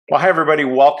Well, hi, everybody.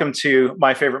 Welcome to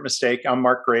My Favorite Mistake. I'm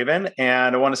Mark Graven,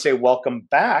 and I want to say welcome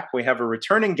back. We have a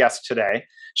returning guest today.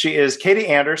 She is Katie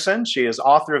Anderson. She is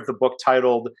author of the book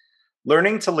titled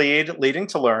Learning to Lead, Leading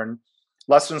to Learn,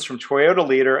 Lessons from Toyota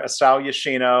Leader Isao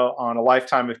Yoshino on a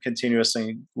Lifetime of Continuous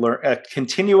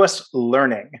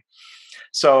Learning.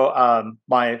 So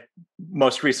my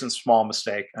most recent small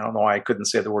mistake, I don't know why I couldn't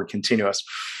say the word continuous,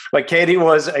 but Katie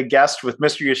was a guest with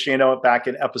Mr. Yoshino back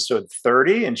in episode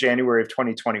 30 in January of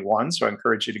 2021. So I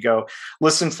encourage you to go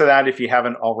listen to that if you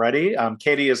haven't already.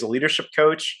 Katie is a leadership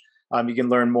coach. You can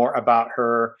learn more about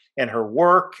her and her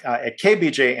work at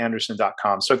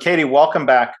kbjanderson.com. So Katie, welcome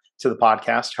back to the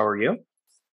podcast. How are you?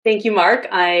 Thank you, Mark.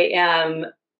 I am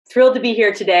thrilled to be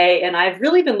here today, and I've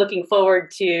really been looking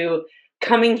forward to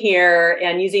coming here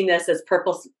and using this as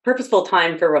purposeful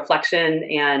time for reflection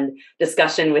and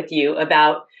discussion with you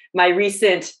about my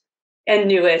recent and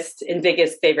newest and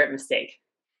biggest favorite mistake.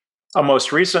 A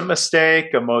most recent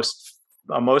mistake, a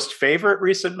most favorite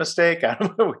recent mistake. I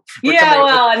don't know.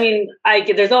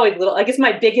 There's always little. I guess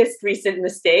my biggest recent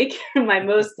mistake, my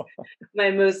most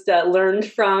learned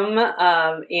from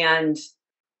and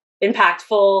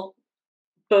impactful,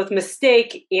 both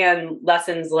mistake and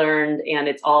lessons learned, and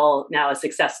it's all now a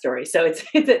success story. So it's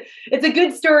a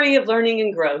good story of learning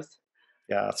and growth.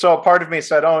 Yeah. So a part of me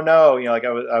said, "Oh no,"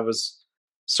 I was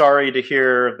sorry to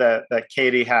hear that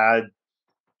Katie had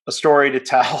a story to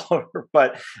tell,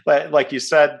 but like you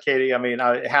said, Katie,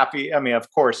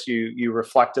 of course you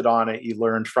reflected on it, you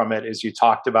learned from it, as you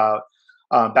talked about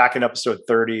back in episode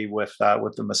 30 with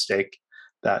the mistake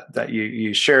that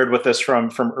you shared with us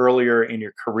from earlier in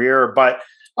your career, but.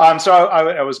 So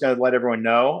I was going to let everyone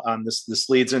know, this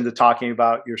leads into talking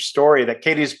about your story, that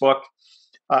Katie's book,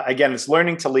 again, it's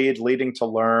Learning to Lead, Leading to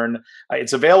Learn.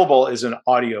 It's available as an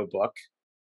audiobook.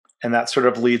 And that sort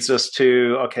of leads us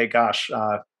to, okay, gosh,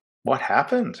 what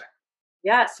happened?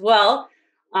 Yes. Well,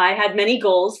 I had many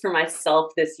goals for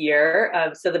myself this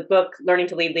year. So the book, Learning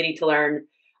to Lead, Leading to Learn,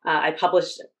 I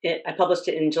published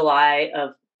it in July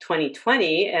of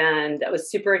 2020, and that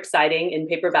was super exciting in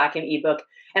paperback and ebook.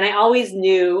 And I always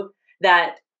knew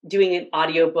that doing an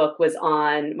audiobook was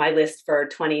on my list for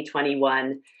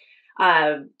 2021.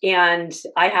 And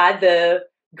I had the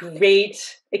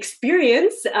great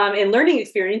experience and learning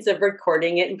experience of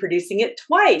recording it and producing it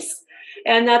twice.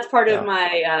 And that's part of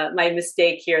my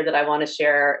mistake here that I want to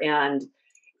share. And,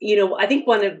 I think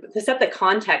to set the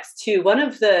context too, one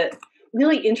of the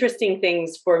really interesting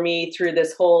things for me through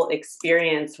this whole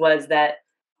experience was that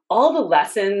all the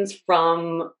lessons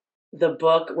from the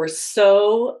book were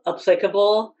so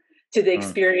applicable to the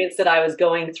experience that I was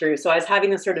going through. So I was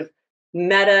having this sort of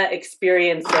meta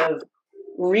experience of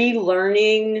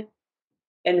relearning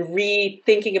and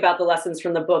rethinking about the lessons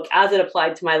from the book as it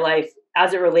applied to my life,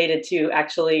 as it related to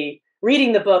actually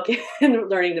reading the book and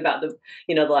learning about the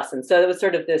lessons. So it was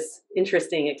sort of this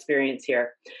interesting experience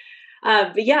here.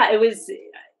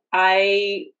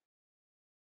 I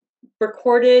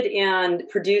recorded and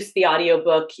produced the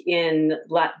audiobook in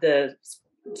the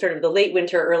sort of the late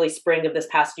winter, early spring of this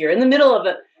past year, in the middle of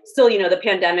the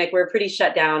pandemic. We're pretty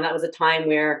shut down. That was a time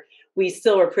where we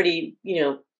still were pretty,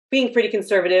 being pretty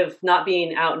conservative, not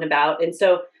being out and about. And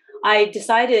so I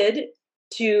decided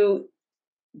to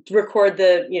record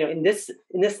in this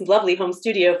lovely home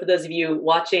studio, for those of you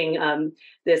watching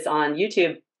this on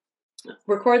YouTube,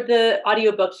 record the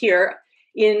audiobook here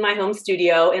in my home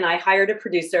studio, and I hired a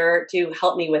producer to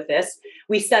help me with this.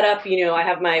 We set up, I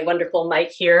have my wonderful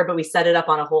mic here, but we set it up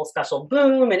on a whole special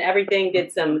boom and everything,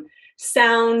 did some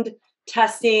sound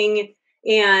testing.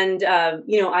 And,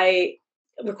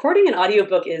 recording an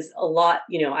audiobook is a lot,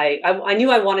 I knew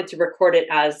I wanted to record it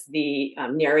as the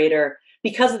narrator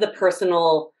because of the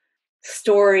personal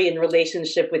story and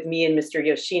relationship with me and Mr.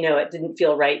 Yoshino. It didn't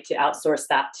feel right to outsource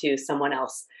that to someone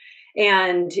else.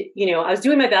 And, I was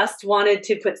doing my best, wanted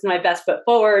to put my best foot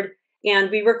forward, and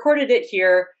we recorded it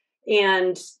here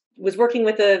and was working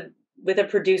with a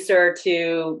producer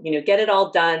to, get it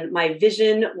all done. My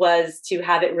vision was to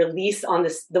have it release on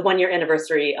the 1-year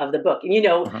anniversary of the book. And,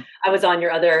 I was on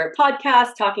your other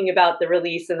podcast talking about the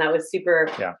release, and that was super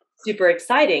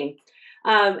exciting.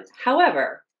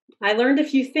 However, I learned a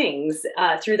few things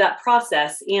through that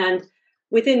process, and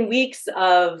within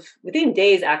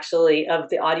days actually of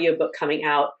the audiobook coming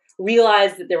out,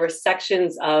 realized that there were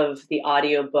sections of the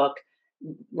audiobook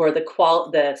where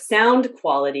the sound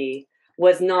quality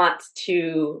was not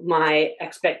to my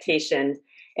expectation.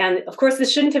 And of course,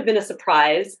 this shouldn't have been a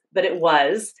surprise, but it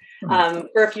was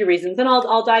for a few reasons. And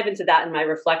I'll dive into that in my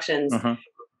reflections.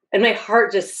 And my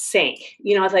heart just sank.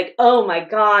 I was like, oh my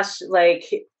gosh, like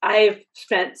I've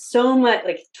spent so much,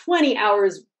 like 20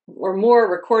 hours or more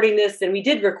recording this, and we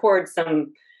did record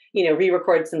some,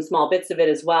 re-record some small bits of it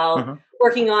as well. Mm-hmm.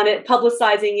 Working on it,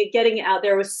 publicizing it, getting it out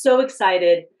there. I was so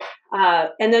excited,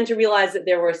 and then to realize that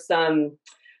there were some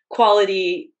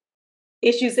quality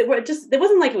issues that were just, it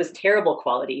wasn't like it was terrible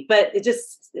quality, but it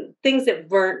just things that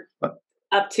weren't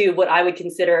up to what I would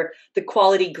consider the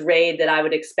quality grade that I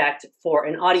would expect for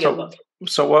an audiobook.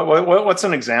 So what's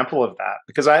an example of that?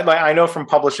 Because I know from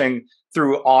publishing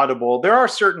through Audible, there are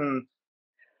certain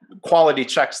quality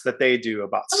checks that they do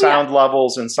about sound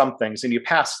levels and some things, and you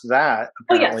passed that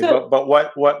apparently. But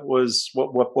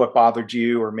what bothered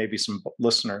you, or maybe some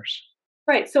listeners?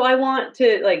 Right. So I want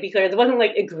to be clear. There wasn't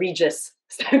like egregious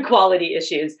quality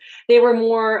issues. They were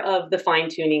more of the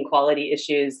fine-tuning quality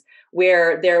issues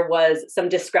where there was some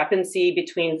discrepancy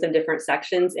between some different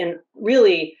sections, and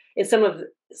really in some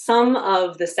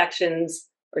of the sections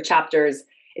or chapters,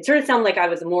 it sort of sounded like I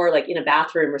was more like in a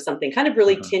bathroom or something, kind of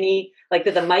really tinny, like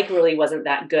that the mic really wasn't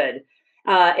that good.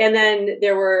 And then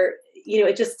there were,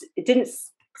 it didn't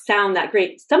sound that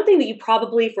great. Something that you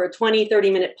probably for a 20,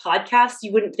 30-minute podcast,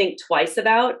 you wouldn't think twice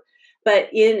about. But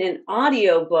in an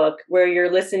audiobook where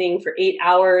you're listening for 8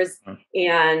 hours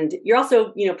and you're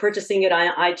also, purchasing it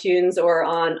on iTunes or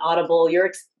on Audible,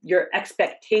 your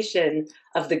expectation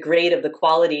of the grade of the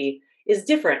quality is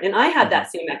different. And I had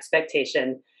that same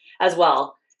expectation as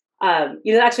well.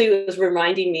 Actually, it was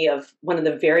reminding me of one of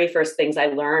the very first things I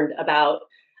learned about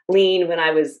lean when I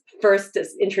was first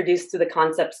introduced to the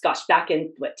concepts, back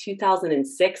in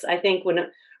 2006, I think, when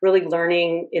really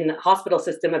learning in the hospital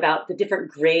system about the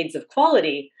different grades of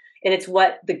quality. And it's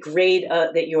what the grade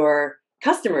that your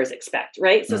customers expect,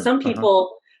 right? So some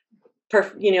people,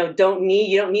 you don't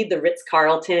need the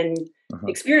Ritz-Carlton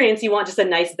experience. You want just a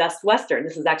nice Best Western.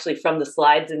 This is actually from the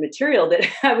slides and material that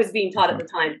I was being taught at the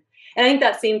time. And I think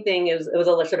that same thing, it was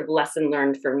a sort of lesson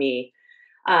learned for me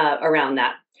around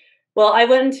that. Well, I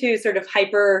went into sort of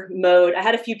hyper mode. I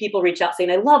had a few people reach out saying,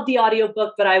 I love the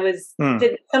audiobook, but I was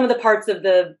some of the parts of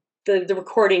the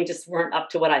recording just weren't up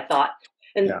to what I thought.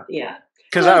 And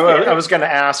because I was going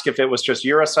to ask if it was just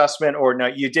your assessment, or no,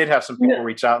 you did have some people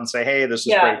reach out and say, hey, this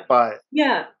is great, but.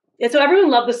 And so everyone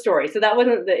loved the story. So that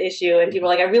wasn't the issue. And people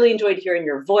were like, I really enjoyed hearing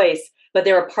your voice, but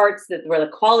there were parts where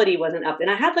the quality wasn't up. And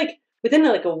I had within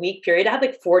a week period, I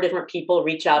had 4 different people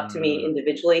reach out to me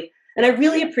individually. And I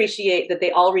really appreciate that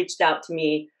they all reached out to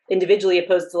me individually,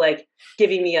 opposed to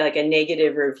giving me a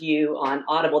negative review on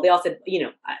Audible. They all said,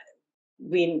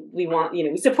 we want,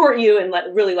 we support you and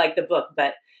really like the book.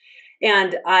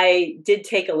 And I did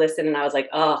take a listen, and I was like,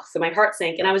 oh, so my heart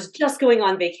sank. And I was just going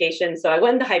on vacation. So I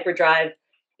went into hyperdrive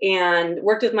and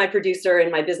worked with my producer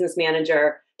and my business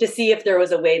manager to see if there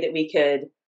was a way that we could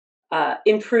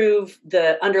improve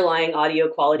the underlying audio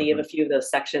quality of a few of those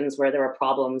sections where there were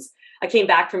problems. I came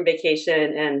back from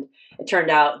vacation, and it turned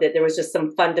out that there was just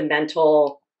some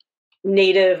fundamental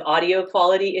native audio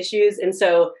quality issues. And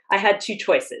so I had 2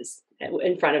 choices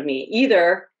in front of me.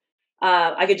 Either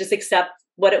I could just accept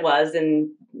what it was and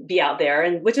be out there,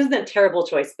 and which isn't a terrible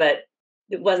choice, but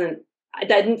I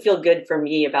didn't feel good for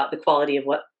me about the quality of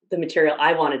what the material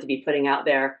I wanted to be putting out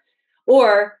there.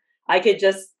 Or I could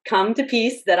just come to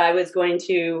peace that I was going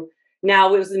to,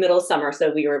 now it was the middle of summer,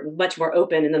 so we were much more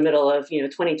open in the middle of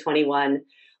 2021,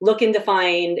 looking to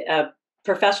find a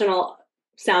professional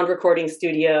sound recording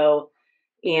studio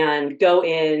and go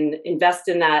in, invest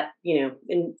in that,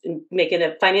 in making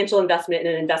a financial investment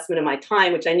and an investment of my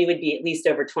time, which I knew would be at least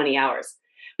over 20 hours.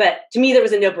 But to me, that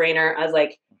was a no-brainer. I was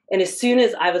like, and as soon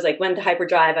as I went to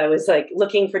hyperdrive, I was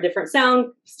looking for different sound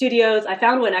studios. I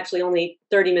found one actually only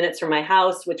 30 minutes from my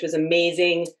house, which was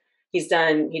amazing. He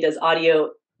does audio,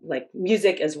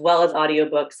 music as well as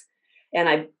audiobooks.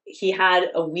 And he had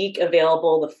a week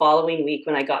available the following week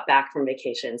when I got back from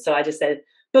vacation. So I just said,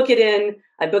 book it in.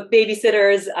 I booked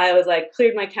babysitters. I was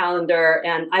cleared my calendar,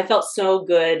 and I felt so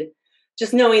good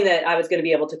just knowing that I was going to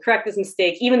be able to correct this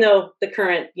mistake, even though the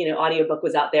current, audiobook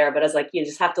was out there. But I was like, you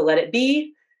just have to let it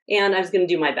be. And I was going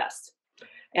to do my best.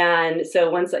 And so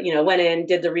once, went in,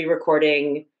 did the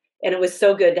re-recording, and it was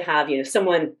so good to have,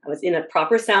 someone. I was in a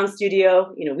proper sound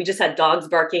studio. We just had dogs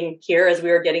barking here as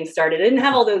we were getting started. I didn't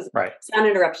have all those sound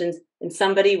interruptions, and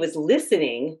somebody was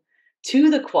listening to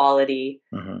the quality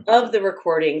of the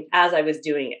recording as I was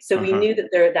doing it. So we knew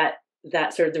that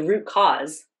that sort of the root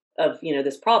cause of,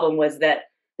 this problem was that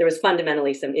there was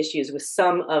fundamentally some issues with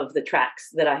some of the tracks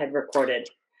that I had recorded.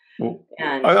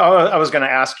 And I was going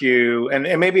to ask you,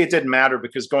 and maybe it didn't matter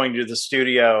because going to the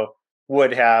studio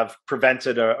would have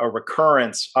prevented a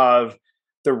recurrence of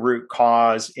the root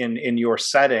cause in your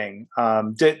setting.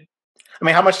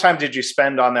 How much time did you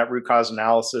spend on that root cause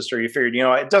analysis, or you figured,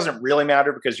 it doesn't really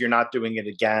matter because you're not doing it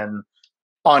again?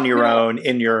 on your own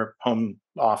in your home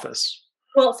office?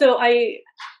 Well, so I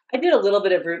did a little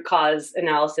bit of root cause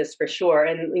analysis for sure,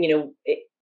 and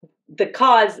the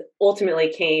cause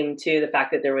ultimately came to the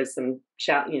fact that there was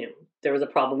there was a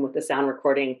problem with the sound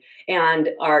recording, and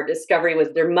our discovery was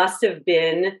there must have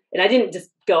been, and I didn't just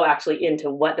go actually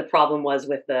into what the problem was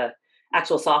with the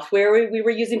actual software we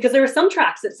were using, because there were some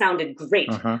tracks that sounded great.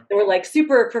 They were like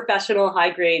super professional, high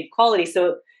grade quality.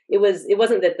 So it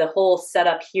wasn't that the whole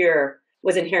setup here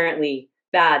was inherently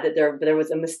bad, that there was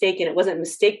a mistake and it wasn't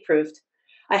mistake proofed.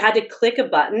 I had to click a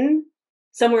button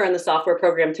somewhere in the software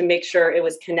program to make sure it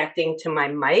was connecting to my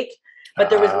mic, but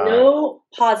there was no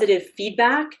positive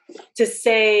feedback to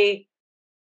say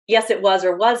yes it was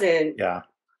or wasn't. Yeah.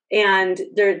 And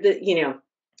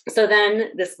so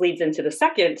then this leads into the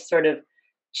second sort of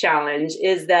challenge,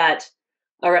 is that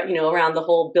around the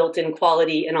whole built-in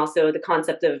quality, and also the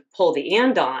concept of pull the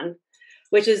and on,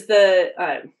 which is there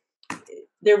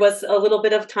was a little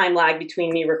bit of time lag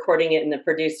between me recording it and the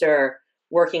producer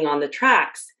working on the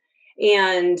tracks.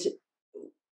 And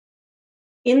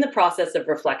in the process of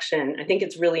reflection, I think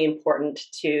it's really important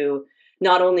to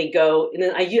not only go, and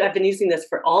then I've been using this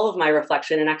for all of my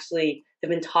reflection, and actually I've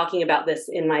been talking about this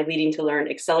in my Leading to Learn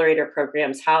accelerator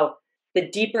programs, how the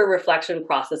deeper reflection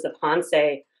process of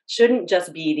Hansei shouldn't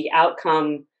just be the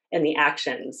outcome and the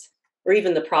actions, or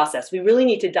even the process. We really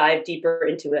need to dive deeper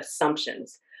into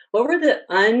assumptions. What were the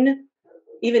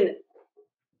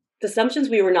assumptions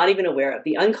we were not even aware of,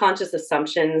 the unconscious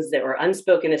assumptions that were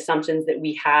unspoken assumptions that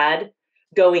we had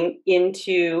going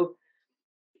into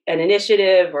an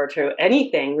initiative or to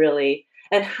anything really,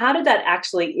 and how did that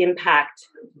actually impact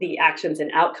the actions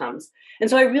and outcomes? And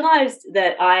so I realized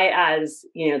that I, as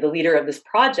the leader of this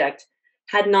project,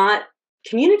 had not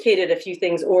communicated a few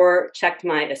things or checked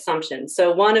my assumptions.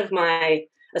 So one of my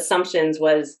assumptions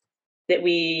was that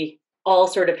we all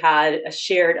sort of had a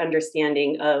shared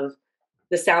understanding of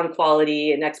the sound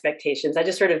quality and expectations. I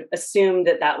just sort of assumed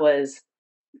that was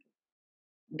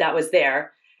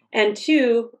there. And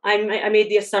two, I made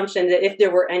the assumption that if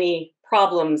there were any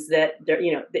problems, that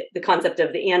the concept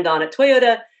of the and on at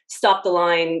Toyota, stop the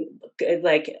line,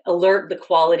 like alert the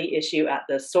quality issue at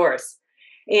the source.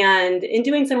 And in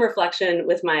doing some reflection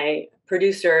with my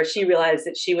producer, she realized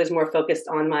that she was more focused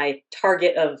on my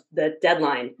target of the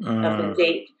deadline of the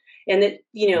date, and that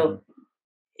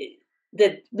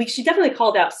she definitely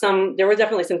called out there were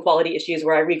definitely some quality issues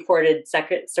where I recorded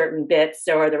certain bits,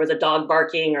 or there was a dog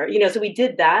barking, or so we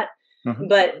did that.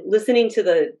 But listening to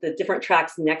the different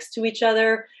tracks next to each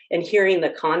other and hearing the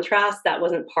contrast, that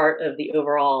wasn't part of the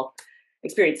overall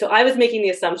experience. So I was making the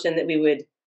assumption that we would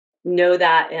know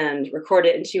that and record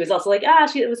it, and she was also like,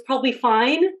 it was probably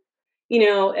fine,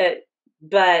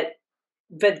 but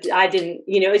I didn't,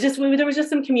 it's just, there was just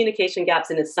some communication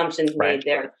gaps and assumptions made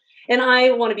there. And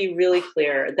I want to be really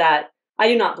clear that I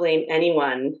do not blame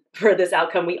anyone for this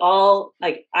outcome. We all,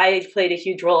 I played a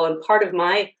huge role, and part of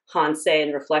my Hansei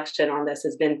and reflection on this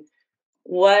has been,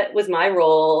 what was my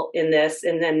role in this?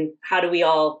 And then how do we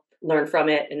all learn from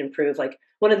it and improve?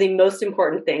 One of the most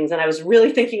important things, and I was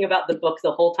really thinking about the book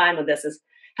the whole time of this, is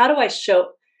how do I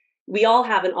show, we all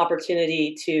have an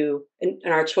opportunity to, in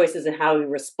our choices and how we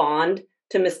respond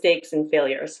to mistakes and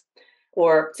failures,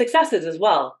 or successes as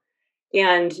well.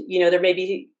 And, there may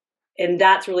be, and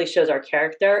that really shows our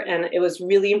character. And it was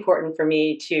really important for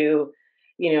me to,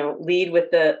 lead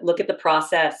with look at the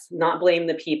process, not blame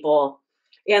the people,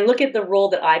 and look at the role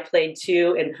that I played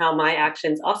too, and how my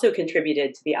actions also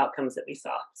contributed to the outcomes that we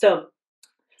saw. So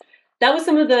that was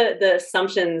some of the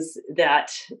assumptions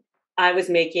that I was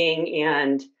making,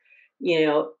 and,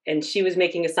 and she was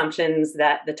making assumptions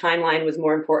that the timeline was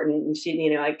more important. And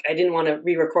she, I didn't want to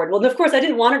re-record. Well, of course I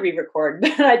didn't want to re-record,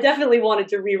 but I definitely wanted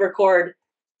to re-record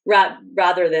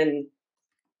rather than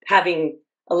having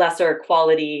a lesser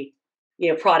quality,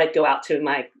 product go out to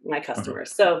my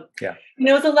customers. So, it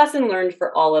was a lesson learned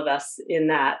for all of us in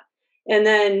that. And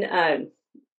then,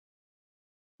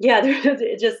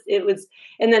 it was,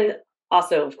 and then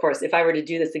also, of course, if I were to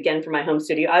do this again for my home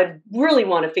studio, I'd really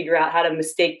want to figure out how to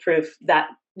mistake proof that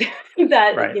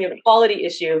quality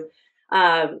issue.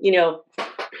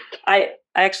 I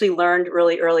actually learned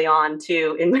really early on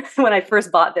too, when I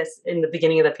first bought this in the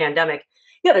beginning of the pandemic.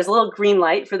 There's a little green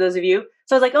light for those of you.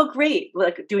 So I was like, oh, great.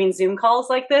 Like doing Zoom calls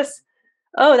like this.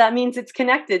 Oh, that means it's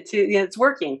connected to, it's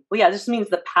working. Well, this just means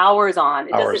the power's on.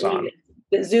 It doesn't mean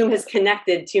that Zoom has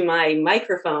connected to my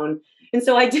microphone. And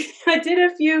so I did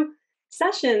a few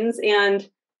sessions and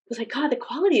was like, God, the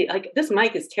quality, this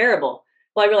mic is terrible.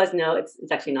 Well, I realized, no, it's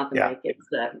actually not the mic. It's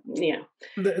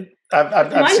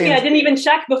I've seen... I didn't even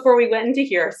check before we went into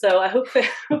here. So I hope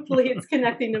hopefully it's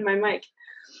connecting to my mic.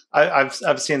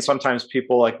 I've seen sometimes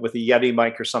people like with a Yeti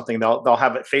mic or something, they'll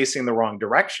have it facing the wrong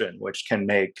direction, which can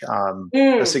make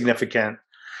a significant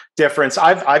difference.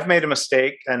 I've made a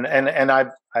mistake, and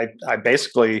I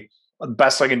basically, the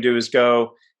best I can do is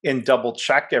go and double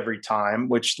check every time,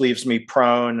 which leaves me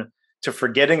prone to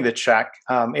forgetting to check.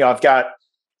 I've got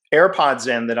AirPods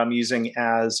in that I'm using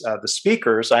as the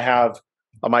speakers. I have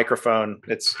a microphone.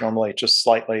 It's normally just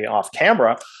slightly off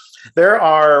camera. There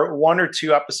are one or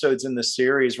two episodes in the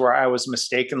series where I was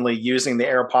mistakenly using the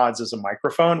AirPods as a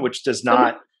microphone, which does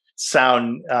not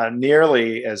sound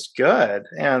nearly as good.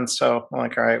 And so I'm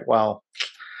like, all right, well,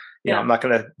 I'm not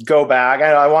going to go back.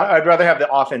 I'd rather have the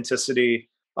authenticity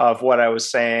of what I was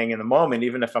saying in the moment,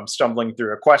 even if I'm stumbling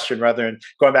through a question, rather than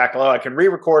going back. Oh, I can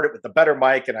re-record it with a better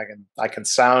mic, and I can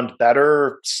sound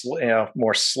better,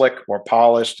 more slick, more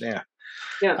polished.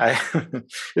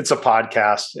 It's a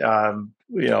podcast.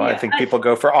 I think people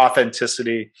go for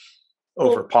authenticity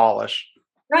over polish.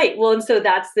 Right. Well, and so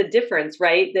that's the difference,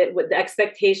 right? That with the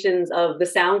expectations of the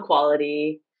sound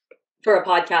quality for a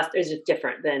podcast is just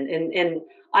different than, and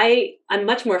I'm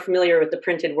much more familiar with the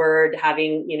printed word,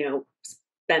 having,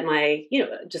 spent my,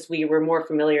 we were more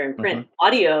familiar in print.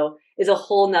 Audio is a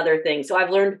whole nother thing. So I've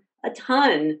learned a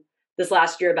ton this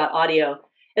last year about audio.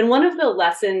 And one of the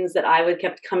lessons that I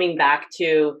kept coming back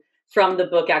to from the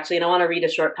book, actually, and I want to read a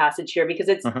short passage here because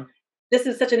this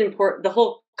is such an important, the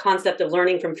whole concept of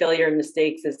learning from failure and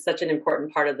mistakes is such an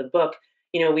important part of the book.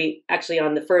 We actually,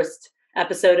 on the first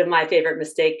episode of My Favorite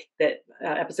Mistake, that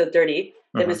episode 30,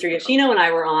 that Mr. Yoshino and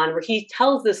I were on, where he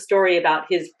tells this story about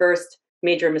his first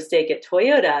major mistake at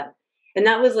Toyota. And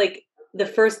that was like the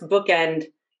first bookend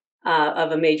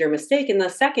of a major mistake. And the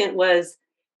second was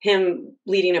him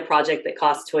leading a project that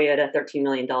cost Toyota $13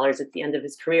 million at the end of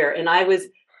his career. And I was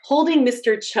holding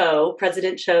Mr. Cho,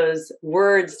 President Cho's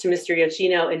words to Mr.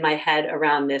 Yoshino in my head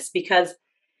around this, because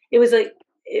it was like,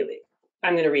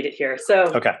 I'm going to read it here.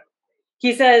 So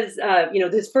he says,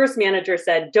 his first manager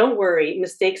said, "Don't worry,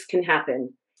 mistakes can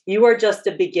happen. You are just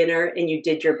a beginner and you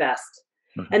did your best."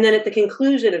 And then at the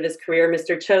conclusion of his career,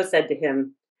 Mr. Cho said to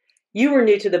him, "You were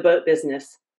new to the boat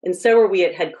business, and so are we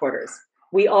at headquarters.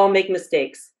 We all make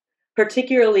mistakes,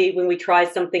 particularly when we try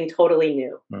something totally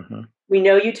new. We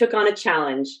know you took on a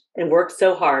challenge and worked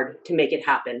so hard to make it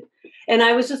happen." And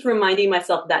I was just reminding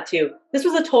myself of that too. This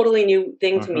was a totally new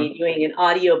thing to me, doing an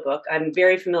audiobook. I'm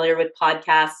very familiar with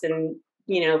podcasts and,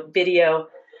 video,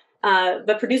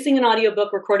 but producing an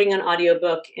audiobook, recording an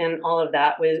audiobook, and all of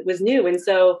that was new. And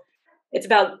so it's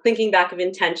about thinking back of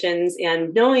intentions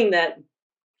and knowing that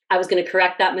I was going to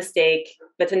correct that mistake,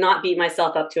 but to not beat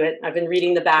myself up to it. I've been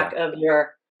reading the back of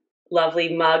your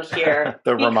lovely mug here.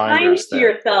 The Be reminders kind to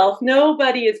yourself.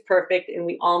 Nobody is perfect, and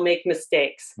we all make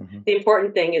mistakes. The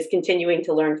important thing is continuing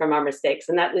to learn from our mistakes,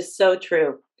 and that is so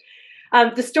true.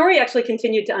 The story actually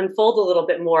continued to unfold a little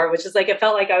bit more, which is like, it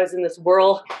felt like I was in this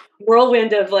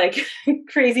whirlwind of like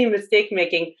crazy mistake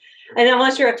making. And I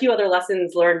want to share a few other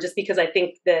lessons learned, just because I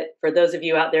think that for those of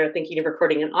you out there thinking of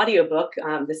recording an audiobook,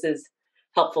 this is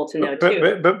helpful to know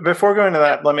too. But before going to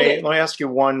that, let me ask you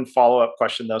one follow-up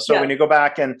question though. So when you go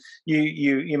back and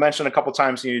you mentioned a couple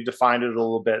times, you defined it a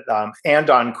little bit, and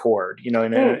on cord, in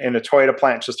a Toyota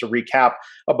plant, just to recap,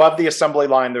 above the assembly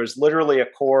line, there's literally a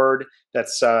cord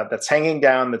that's hanging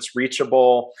down, that's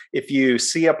reachable. If you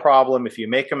see a problem, if you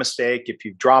make a mistake, if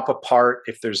you drop a part,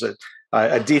 if there's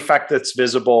a defect that's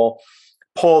visible,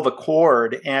 pull the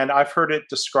cord. And I've heard it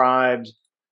described,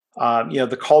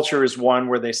 the culture is one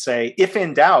where they say, if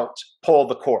in doubt, pull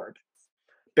the cord,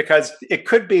 because it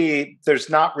could be there's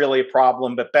not really a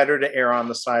problem, but better to err on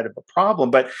the side of a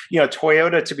problem. But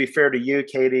Toyota, to be fair to you,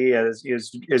 Katie, as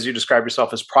you describe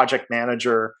yourself as project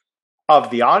manager of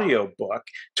the audiobook,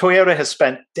 Toyota has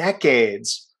spent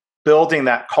decades building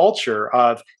that culture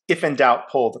of, if in doubt,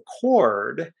 pull the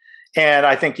cord. And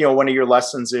I think one of your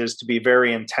lessons is to be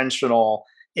very intentional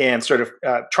and sort of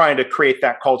trying to create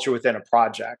that culture within a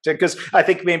project. Because I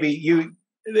think maybe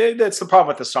that's the problem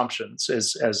with assumptions,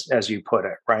 as you put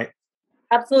it, right?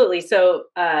 Absolutely. So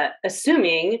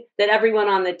assuming that everyone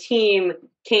on the team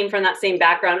came from that same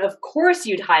background, of course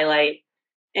you'd highlight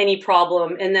any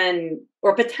problem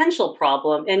or potential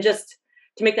problem, and just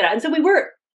to make that out. And so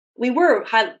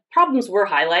problems were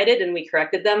highlighted and we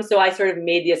corrected them. So I sort of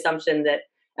made the assumption that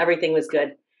everything was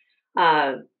good.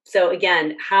 So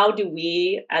again, how do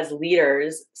we as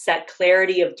leaders set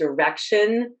clarity of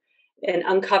direction and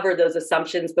uncover those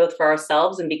assumptions both for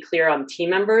ourselves and be clear on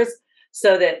team members,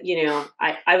 so that,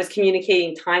 I was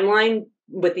communicating timeline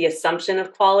with the assumption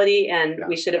of quality, and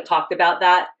we should have talked about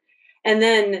that. And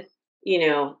then,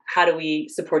 how do we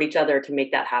support each other to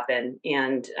make that happen?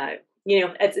 And,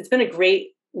 it's been a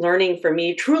great learning for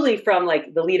me truly from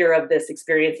like the leader of this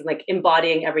experience and like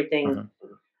embodying everything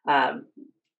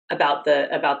about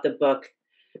the book.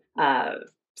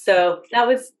 So that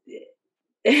was,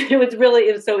 it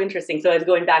was so interesting. So I was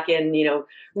going back in,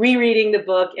 rereading the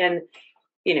book, and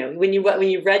when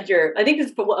you read I think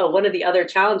this is one of the other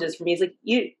challenges for me is like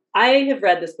I have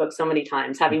read this book so many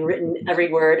times, having written every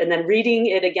word, and then reading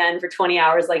it again for 20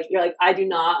 hours. Like you're like, I do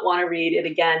not want to read it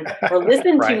again or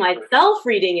listen to myself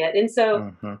reading it. And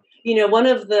so, one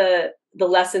of the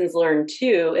lessons learned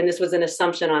too, and this was an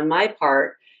assumption on my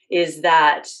part, is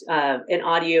that an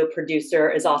audio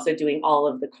producer is also doing all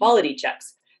of the quality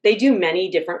checks. They do many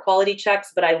different quality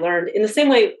checks, but I learned in the same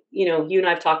way, you and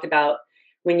I've talked about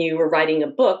when you were writing a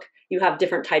book, you have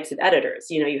different types of editors.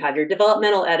 You have your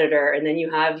developmental editor, and then you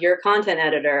have your content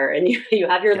editor, and you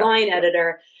have your line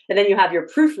editor, and then you have your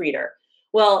proofreader.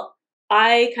 Well,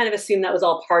 I kind of assumed that was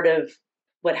all part of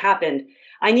what happened.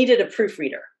 I needed a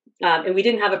proofreader, and we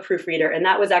didn't have a proofreader. And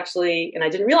that was actually, and I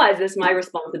didn't realize this, my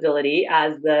responsibility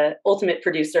as the ultimate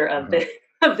producer of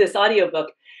of this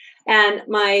audiobook. And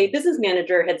my business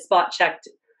manager had spot checked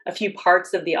a few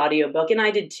parts of the audiobook, and I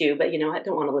did too, but I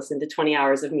don't want to listen to 20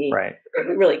 hours of me,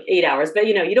 really 8 hours, but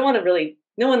you don't want to really,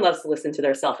 no one loves to listen to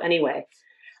their self anyway.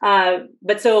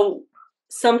 But so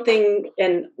something,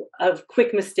 and a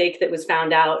quick mistake that was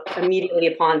found out immediately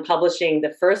upon publishing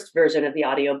the first version of the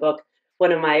audiobook,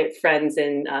 one of my friends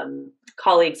and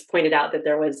colleagues pointed out that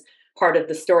there was part of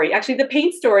the story. Actually, the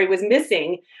paint story was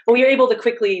missing, but we were able to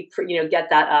quickly, get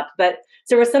that up. But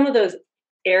so there were some of those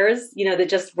errors, that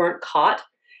just weren't caught.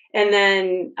 And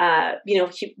then,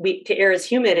 to err is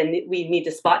human, and we need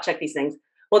to spot check these things.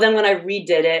 Well, then when I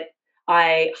redid it,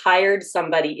 I hired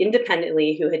somebody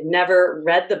independently who had never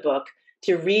read the book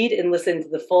to read and listen to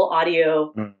the full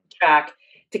audio track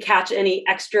to catch any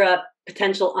extra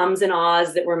potential ums and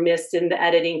ahs that were missed in the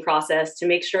editing process, to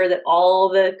make sure that all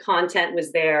the content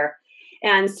was there.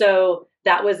 And so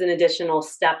that was an additional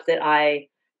step that I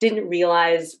didn't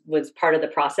realize was part of the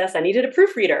process. I needed a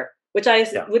proofreader, which I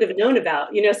would have known about,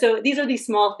 so these are these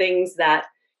small things that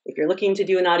if you're looking to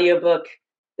do an audiobook,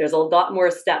 there's a lot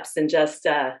more steps than just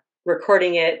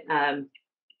recording it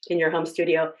in your home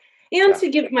studio. And to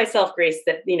give myself grace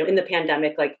that, in the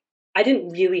pandemic, like I didn't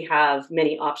really have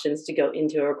many options to go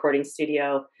into a recording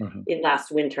studio in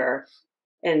last winter,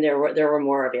 and there were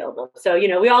more available. So,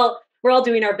 we're all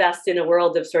doing our best in a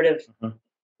world of sort of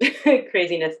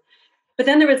craziness. But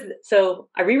then so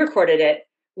I re-recorded it.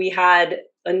 We had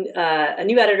a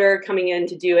new editor coming in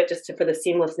to do it for the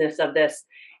seamlessness of this.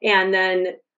 And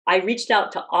then I reached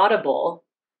out to Audible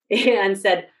and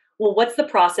said, well, what's the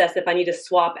process if I need to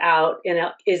swap out? And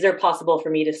is there possible for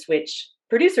me to switch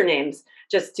producer names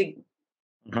just to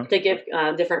give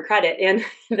different credit? And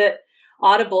the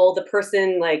Audible, the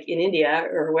person like in India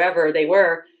or wherever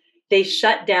they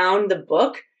shut down the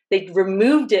book. They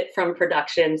removed it from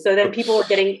production. So then people were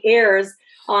getting errors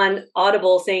on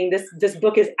Audible saying this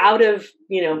book is out of,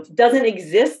 doesn't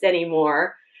exist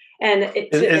anymore. And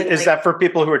is that for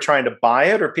people who are trying to buy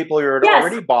it, or people who had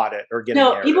already bought it or getting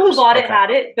errors? People who bought it had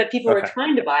it, but people were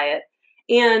trying to buy it.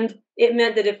 And it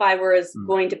meant that if I was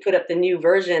going to put up the new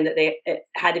version, that it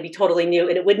had to be totally new,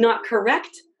 and it would not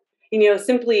correct.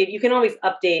 Simply, you can always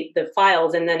update the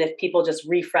files, and then if people just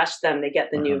refresh them, they get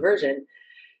the new version.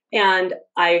 And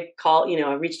I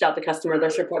reached out to customer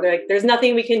support. They're like, there's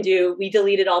nothing we can do. We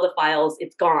deleted all the files.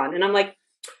 It's gone. And I'm like,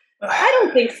 I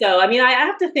don't think so. I mean, I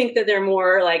have to think that they're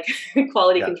more like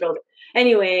quality controls.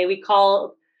 Anyway, we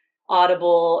called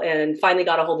Audible and finally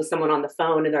got a hold of someone on the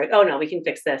phone, and they're like, oh no, we can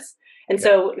fix this. And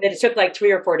so it took like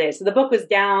 3 or 4 days. So the book was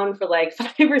down for like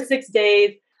 5 or 6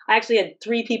 days. I actually had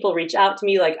 3 people reach out to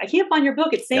me like, I can't find your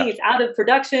book. It's saying it's out of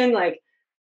production. Like,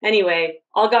 anyway,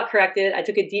 all got corrected. I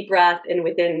took a deep breath, and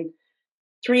within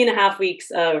 3.5 weeks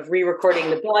of re-recording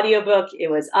the audiobook, it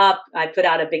was up. I put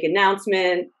out a big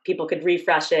announcement. People could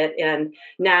refresh it. And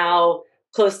now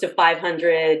close to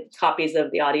 500 copies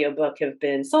of the audiobook have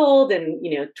been sold, and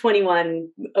 21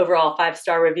 overall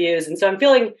 5-star reviews. And so I'm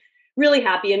feeling really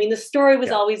happy. I mean, the story was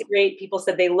always great. People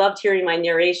said they loved hearing my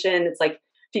narration. It's like,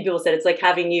 a few people said it's like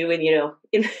having you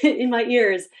in my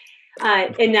ears.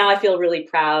 And now I feel really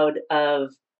proud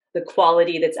of the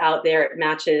quality that's out there. It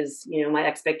matches, my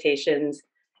expectations.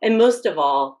 And most of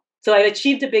all, so I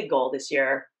achieved a big goal this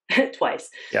year twice.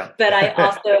 But I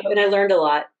also, and I learned a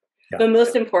lot. But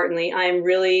most importantly, I'm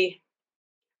really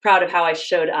proud of how I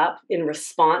showed up in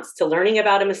response to learning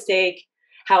about a mistake,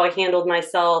 how I handled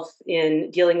myself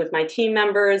in dealing with my team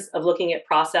members, of looking at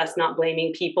process, not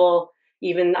blaming people.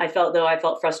 Even I felt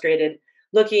frustrated,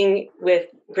 looking with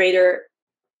greater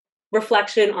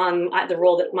reflection on the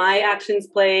role that my actions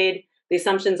played, the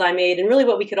assumptions I made, and really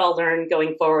what we could all learn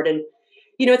going forward. And,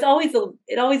 you know, it always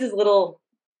is a little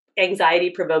anxiety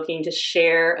provoking to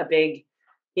share a big,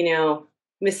 you know,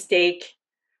 mistake.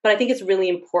 But I think it's really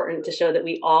important to show that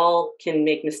we all can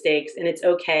make mistakes and it's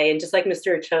okay. And just like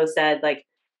Mr. Cho said, like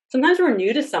sometimes we're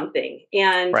new to something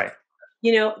and, Right.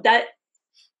 you know, that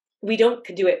we don't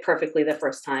do it perfectly the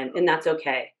first time, and that's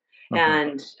okay.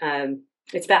 And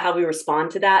it's about how we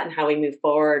respond to that and how we move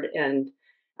forward and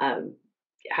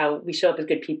how we show up as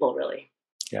good people, really.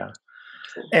 Yeah.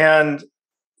 So. And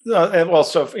well,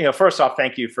 so, you know, first off,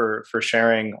 thank you for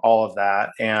sharing all of that.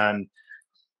 And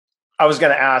I was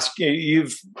going to ask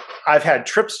I've had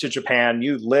trips to Japan.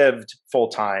 You lived full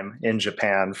time in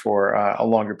Japan for a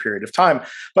longer period of time.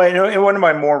 But, you know, in one of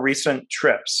my more recent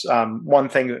trips, one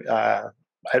thing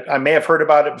I may have heard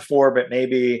about it before, but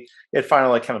maybe it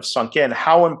finally kind of sunk in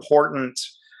how important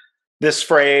this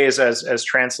phrase as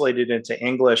translated into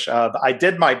English of I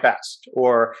did my best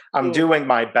or I'm doing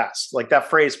my best. Like that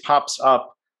phrase pops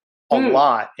up a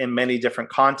lot in many different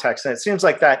contexts. And it seems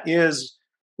like that is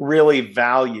really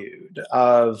valued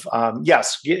of,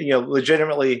 yes, you know,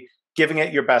 legitimately giving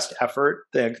it your best effort,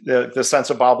 the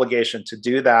sense of obligation to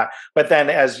do that. But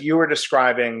then as you were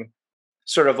describing,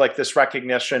 sort of like this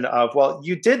recognition of, well,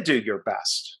 you did do your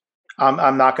best.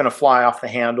 I'm not going to fly off the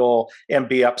handle and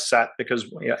be upset because,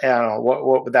 you know, I don't know,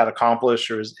 what would that accomplish,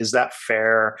 or is that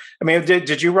fair? I mean,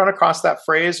 did you run across that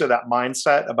phrase or that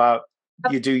mindset about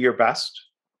you do your best?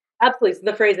 Absolutely.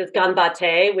 So the phrase is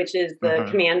ganbate, which is the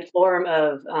command form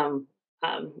of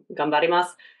ganbarimasu,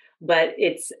 but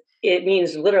it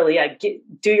means literally,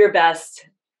 do your best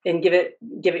and give it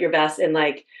your best, and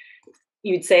like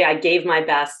you'd say, I gave my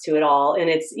best to it all. And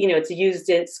it's, you know, it's used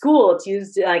in school, it's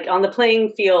used like on the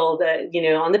playing field, you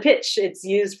know, on the pitch, it's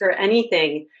used for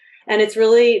anything. And it's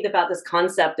really about this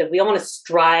concept of we all want to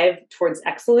strive towards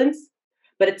excellence,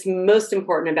 but it's most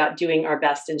important about doing our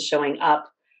best and showing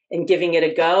up and giving it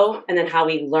a go, and then how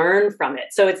we learn from it.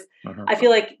 So it's, I feel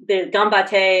like the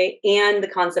ganbate and the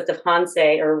concept of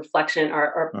hansei or reflection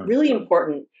are really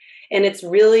important. And it's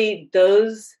really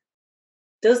those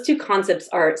two concepts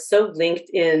are so linked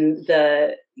in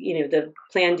the, you know, the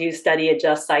plan, do, study,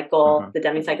 adjust cycle, the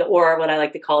Deming cycle, or what I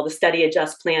like to call the study,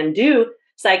 adjust, plan, do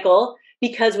cycle,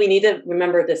 because we need to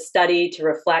remember to study, to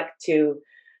reflect, to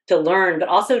learn, but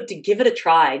also to give it a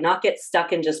try, not get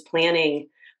stuck in just planning,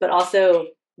 but also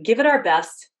give it our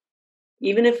best,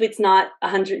 even if it's not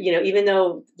 100, you know, even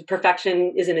though the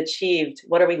perfection isn't achieved,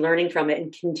 what are we learning from it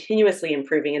and continuously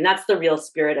improving? And that's the real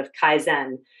spirit of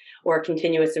Kaizen, or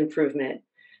continuous improvement.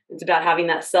 It's about having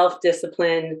that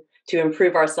self-discipline to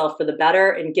improve ourselves for the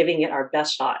better and giving it our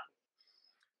best shot.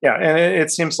 Yeah. And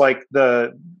it seems like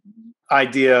the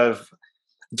idea of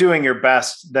doing your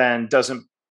best then doesn't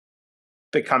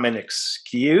become an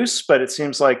excuse, but it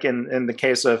seems like in the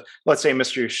case of, let's say,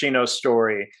 Mr. Yoshino's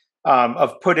story,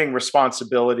 of putting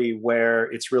responsibility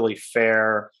where it's really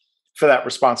fair for that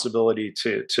responsibility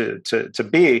to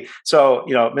be. So,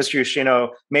 you know, Mr.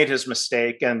 Yoshino made his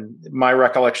mistake, and my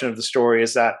recollection of the story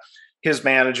is that his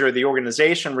manager, the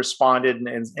organization, responded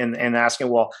and asking,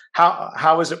 well,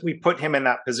 how is it we put him in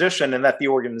that position, and that the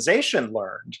organization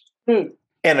learned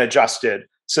and adjusted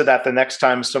so that the next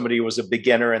time somebody was a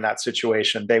beginner in that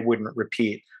situation, they wouldn't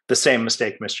repeat the same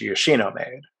mistake Mr. Yoshino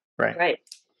made. Right. Right.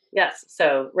 Yes.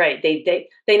 So, right. They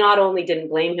not only didn't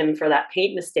blame him for that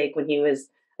paint mistake when he was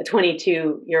a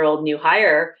 22-year-old new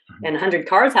hire and 100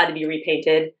 cars had to be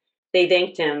repainted, they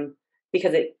thanked him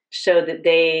because it showed that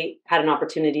they had an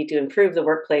opportunity to improve the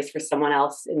workplace for someone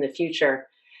else in the future.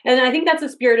 And I think that's the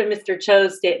spirit of Mr.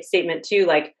 Cho's statement too.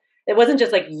 Like, it wasn't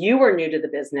just like you were new to the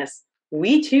business.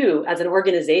 We too, as an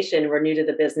organization, were new to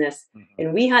the business,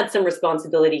 and we had some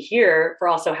responsibility here for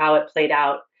also how it played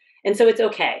out. And so it's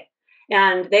okay.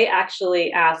 And they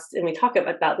actually asked, and we talk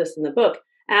about this in the book,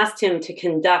 asked him to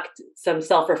conduct some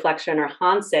self-reflection or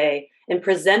hansei and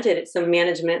present it at some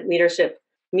management leadership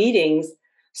meetings,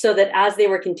 so that as they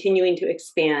were continuing to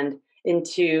expand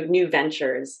into new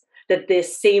ventures, that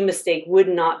this same mistake would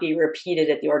not be repeated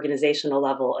at the organizational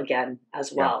level again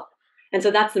as well. Yeah. And so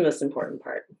that's the most important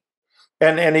part.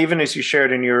 And even as you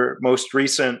shared in your most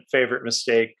recent favorite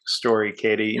mistake story,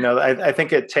 Katie, you know, I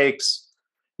think it takes,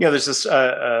 you know, there's this,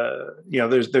 you know,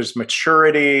 there's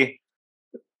maturity,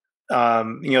 you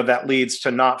know, that leads to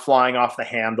not flying off the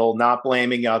handle, not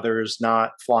blaming others,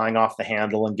 not flying off the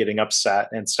handle and getting upset,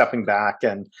 and stepping back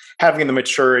and having the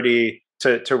maturity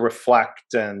to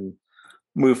reflect and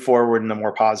move forward in a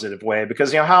more positive way.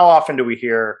 Because, you know, how often do we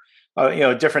hear, you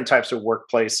know, different types of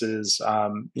workplaces,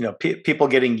 you know, people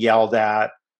getting yelled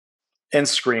at and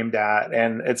screamed at,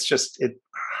 and it's just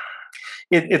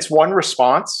it's one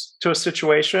response to a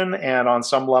situation, and on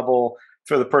some level,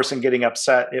 for the person getting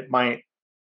upset, it might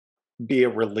be a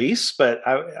release, but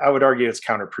I would argue it's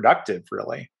counterproductive,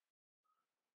 really.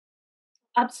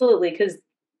 Absolutely, because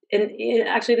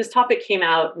actually this topic came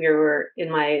out. We were in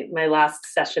my last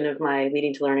session of my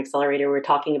Leading to Learn Accelerator. We were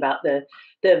talking about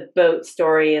the boat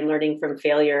story and learning from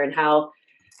failure, and how,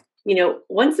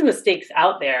 once a mistake's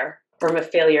out there from a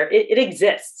failure, it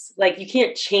exists. Like, you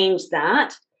can't change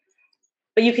that,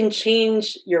 but you can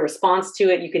change your response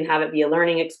to it. You can have it be a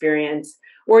learning experience,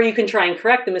 or you can try and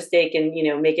correct the mistake and,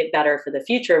 make it better for the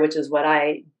future, which is what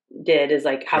I did, is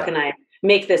like, how can I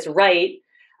make this right?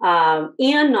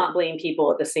 And not blame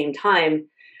people at the same time.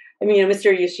 I mean,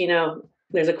 Mr. Yoshino,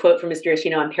 there's a quote from Mr.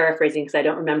 Yoshino. I'm paraphrasing because I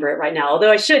don't remember it right now,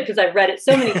 although I should, because I've read it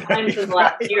so many times in the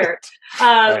last year.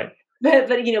 But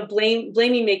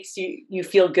blaming makes you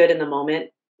feel good in the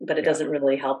moment, but it doesn't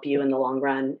really help you in the long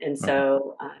run. And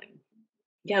so,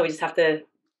 we just have to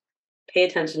pay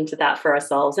attention to that for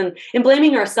ourselves. And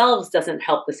blaming ourselves doesn't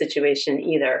help the situation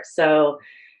either. So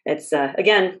it's,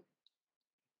 again,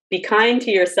 be kind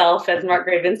to yourself, as Mark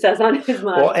Graven says on his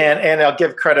mug. Well, and I'll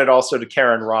give credit also to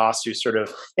Karen Ross, who sort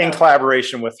of, in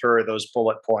collaboration with her, those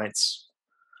bullet points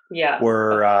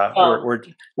were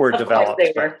developed.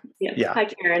 They were. Yeah. Hi,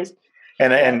 Karen.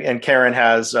 And Karen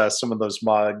has some of those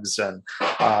mugs, and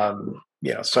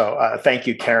so thank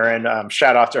you, Karen.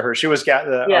 Shout out to her. She was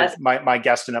my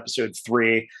guest in episode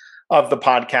 3 of the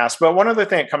podcast. But one other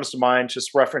thing that comes to mind,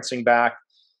 just referencing back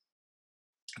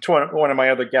to one of my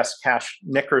other guests, Cash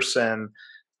Nickerson,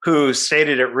 who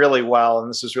stated it really well, and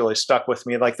this has really stuck with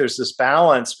me. Like, there's this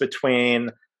balance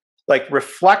between like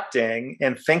reflecting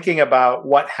and thinking about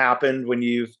what happened when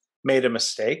you've made a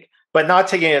mistake, but not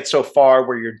taking it so far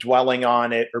where you're dwelling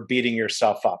on it or beating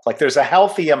yourself up. Like, there's a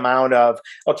healthy amount of,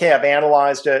 okay, I've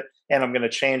analyzed it and I'm going to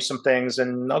change some things,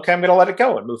 and okay, I'm going to let it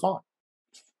go and move on.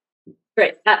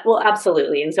 Right. Well,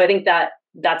 absolutely. And so I think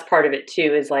that's part of it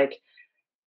too, is like,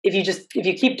 if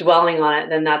you keep dwelling on it,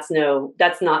 then that's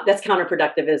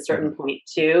counterproductive at a certain point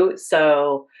too.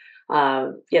 So,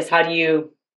 yes, how do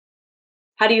you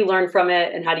learn from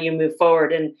it, and how do you move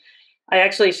forward? And I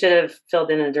actually should have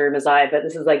filled in a Daruma Zai, but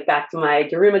this is like back to my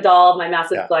Daruma doll, my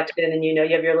massive collection, and you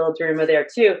have your little Daruma there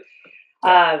too.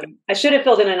 I should have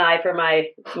filled in an I for my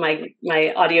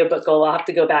audiobook goal. I'll have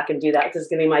to go back and do that. This is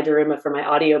going to be my Daruma for my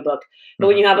audiobook. But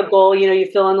when you have a goal,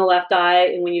 you fill in the left eye,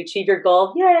 and when you achieve your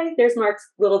goal, yay, there's Mark's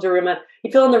little Daruma.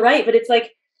 You fill in the right, but it's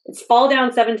like, it's fall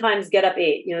down 7 times, get up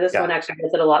 8. This one actually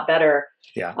does it a lot better.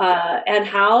 And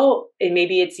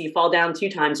maybe it's you fall down 2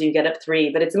 times and you get up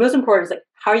 3, but it's the most important is like,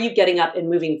 how are you getting up and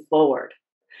moving forward?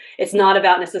 It's not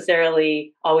about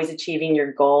necessarily always achieving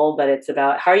your goal, but it's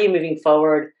about how are you moving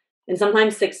forward. And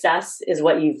sometimes success is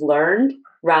what you've learned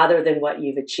rather than what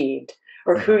you've achieved,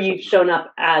 or who you've shown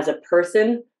up as a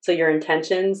person. So your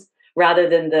intentions, rather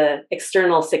than the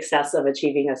external success of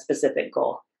achieving a specific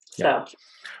goal. So.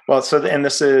 Well, and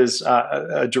this is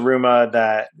a Daruma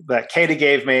that Katie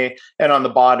gave me, and on the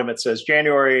bottom it says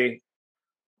January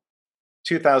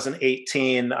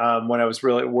 2018, when I was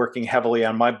really working heavily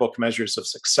on my book, Measures of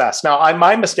Success. Now,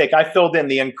 my mistake, I filled in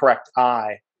the incorrect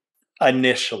I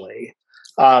initially,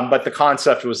 but the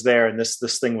concept was there, and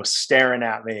this thing was staring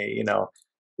at me,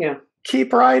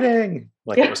 keep writing,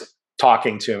 like it was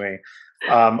talking to me.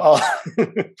 A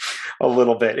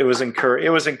little bit. It was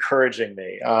encouraging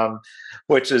me,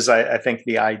 which is, I think,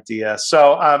 the idea.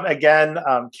 So again,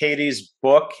 Katie's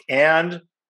book and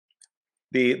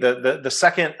the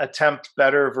second attempt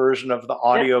better version of the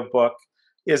audiobook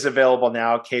is available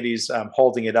now. Katie's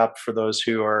holding it up for those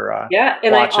who are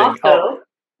and watching.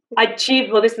 I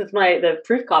achieved, well, this is the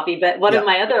proof copy, but one of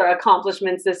my other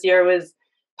accomplishments this year was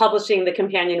publishing the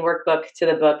companion workbook to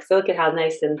the book. So look at how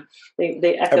nice, and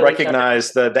they echo. I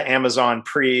recognize the Amazon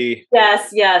release.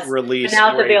 And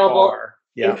now it's available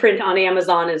in print on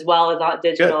Amazon as well as on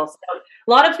digital. Good. So a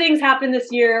lot of things happened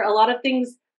this year. A lot of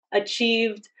things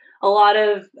achieved. A lot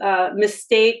of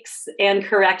mistakes and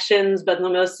corrections. But the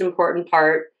most important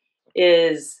part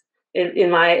is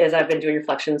as I've been doing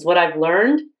reflections, what I've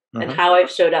learned and how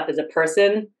I've showed up as a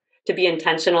person to be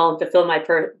intentional and fulfill my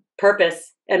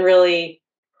purpose, and really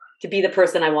to be the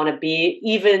person I want to be,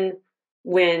 even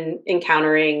when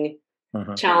encountering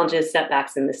challenges,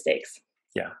 setbacks, and mistakes.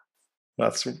 Yeah,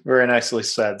 that's very nicely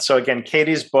said. So again,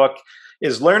 Katie's book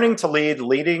is Learning to Lead,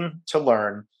 Leading to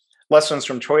Learn, Lessons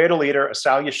from Toyota Leader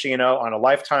Isao Yoshino on a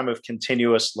Lifetime of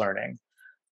Continuous Learning.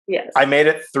 Yes. I made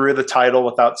it through the title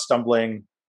without stumbling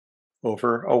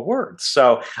over a word.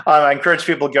 So I encourage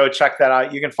people to go check that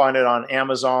out. You can find it on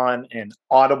Amazon and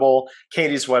Audible.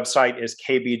 Katie's website is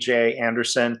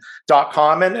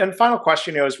kbjanderson.com. And final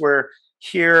question is, we're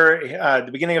here at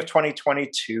the beginning of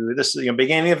 2022. This is,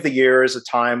 beginning of the year is a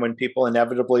time when people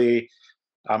inevitably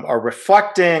are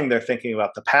reflecting. They're thinking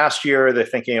about the past year. They're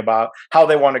thinking about how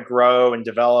they want to grow and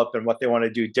develop and what they want to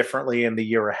do differently in the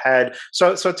year ahead.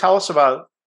 So tell us about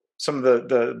some of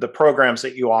the programs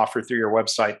that you offer through your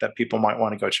website that people might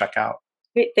want to go check out.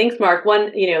 Great. Thanks, Mark.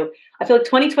 I feel like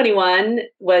 2021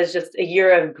 was just a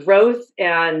year of growth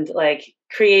and like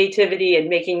creativity and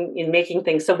making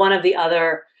things. So one of the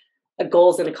other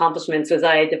goals and accomplishments was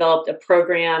I developed a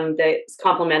program that's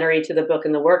complementary to the book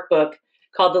and the workbook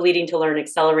called the Leading to Learn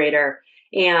Accelerator.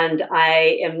 And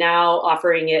I am now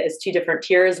offering it as two different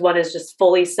tiers. One is just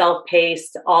fully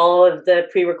self-paced, all of the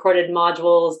pre-recorded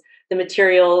modules, the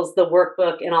materials, the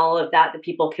workbook, and all of that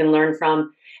people can learn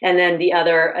from. And then the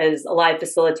other is a live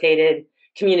facilitated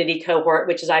community cohort,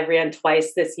 which is I've ran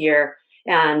twice this year,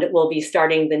 and we'll be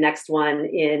starting the next one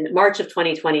in March of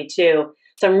 2022.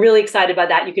 So I'm really excited about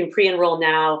that. You can pre-enroll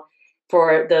now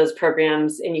for those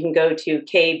programs, and you can go to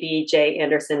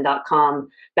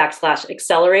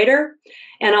kbjanderson.com/accelerator,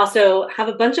 and also have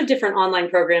a bunch of different online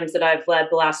programs that I've led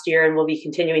the last year and will be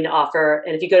continuing to offer.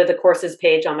 And if you go to the courses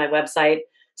page on my website,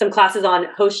 some classes on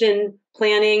Hoshin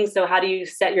planning. So how do you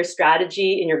set your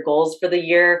strategy and your goals for the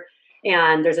year?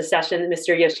 And there's a session that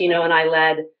Mr. Yoshino and I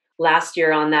led last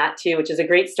year on that too, which is a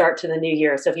great start to the new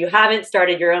year. So if you haven't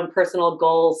started your own personal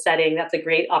goal setting, that's a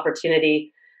great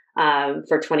opportunity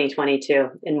for 2022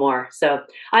 and more. So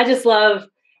I just love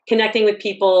connecting with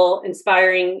people,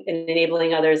 inspiring and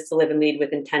enabling others to live and lead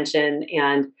with intention,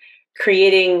 and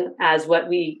creating, as what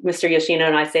Mr. Yoshino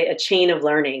and I say, a chain of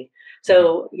learning.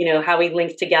 So, how we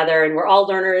link together, and we're all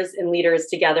learners and leaders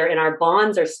together, and our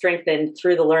bonds are strengthened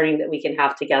through the learning that we can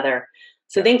have together.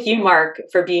 So thank you, Mark,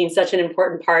 for being such an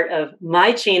important part of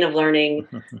my chain of learning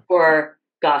for,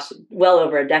 well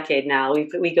over a decade now.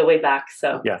 We go way back.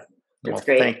 So yeah, it's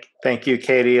great. Thank you,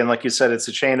 Katie. And like you said, it's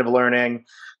a chain of learning.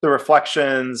 The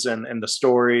reflections and the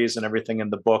stories and everything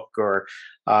in the book are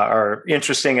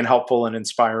interesting and helpful and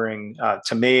inspiring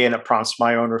to me, and it prompts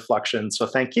my own reflection. So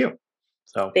thank you.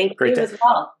 So thank you as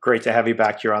well. Great to have you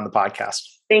back here on the podcast.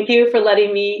 Thank you for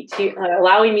allowing me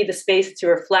the space to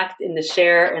reflect and to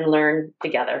share and learn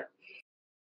together.